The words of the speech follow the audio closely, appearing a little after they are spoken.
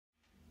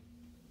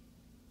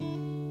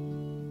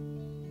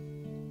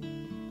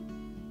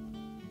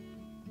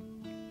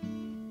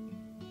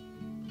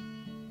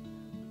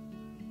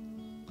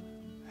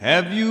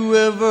Have you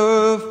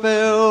ever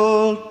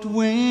felt the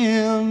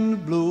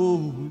wind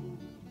blowing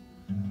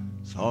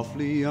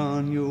softly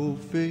on your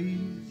face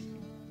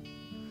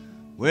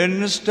when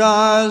the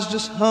stars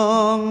just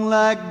hung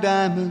like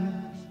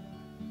diamonds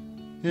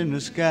in the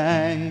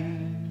sky?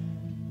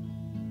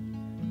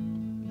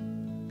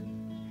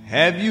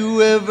 Have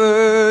you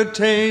ever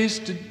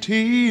tasted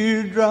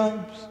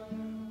teardrops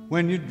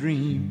when your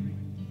dreams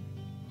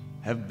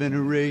have been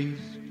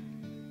erased,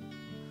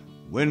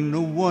 when the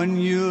one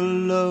you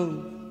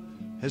love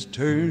has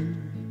turned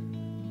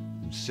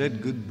and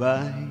said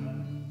goodbye?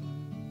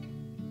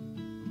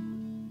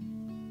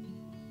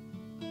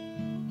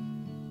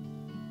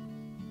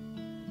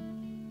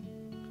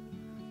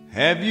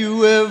 Have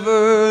you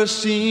ever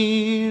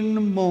seen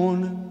the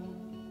morning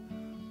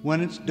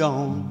when it's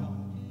dawn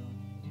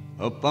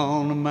up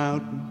on a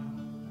mountain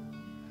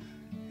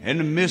and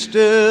the mist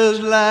is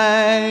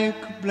like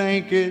a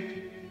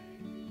blanket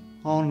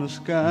on the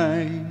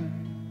sky?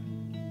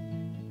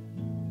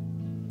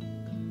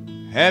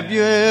 Have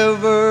you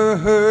ever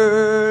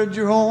heard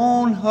your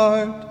own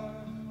heart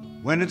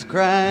when it's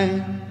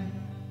crying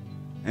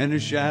and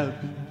it's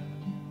shouting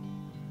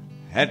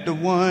at the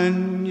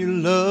one you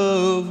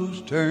love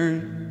who's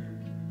turned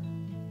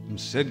and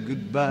said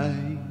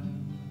goodbye?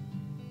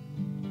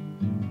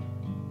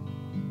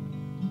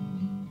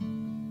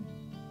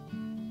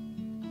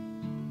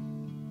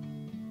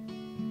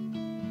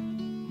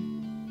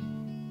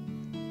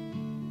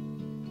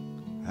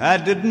 I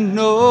didn't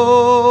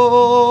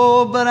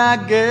know, but I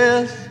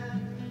guess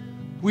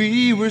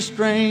we were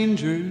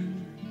strangers.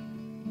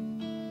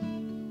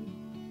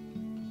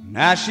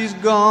 Now she's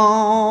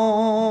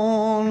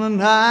gone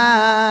and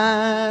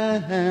I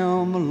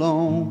am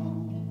alone.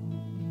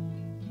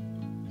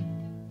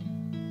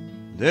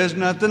 There's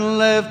nothing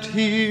left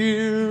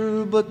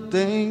here but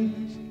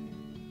things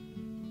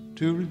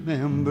to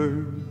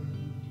remember,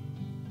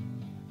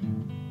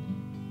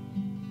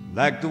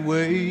 like the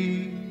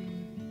way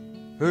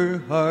her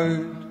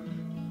heart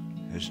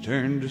has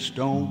turned to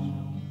stone.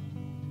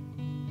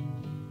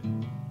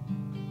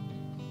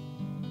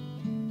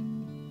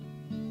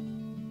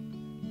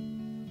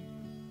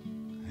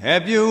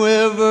 Have you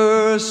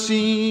ever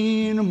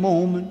seen a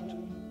moment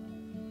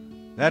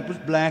that was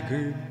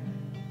blacker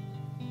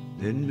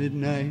than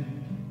midnight,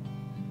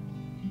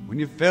 when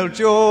you felt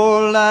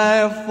your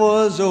life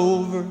was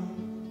over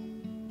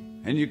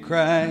and you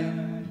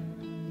cried?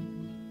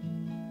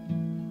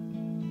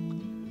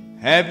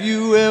 Have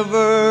you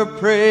ever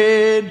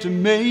prayed to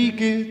make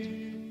it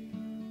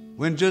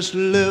when just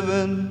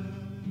living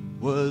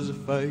was a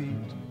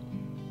fight,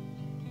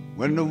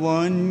 when the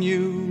one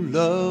you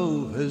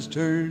love has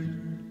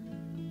turned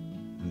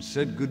and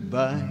said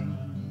goodbye?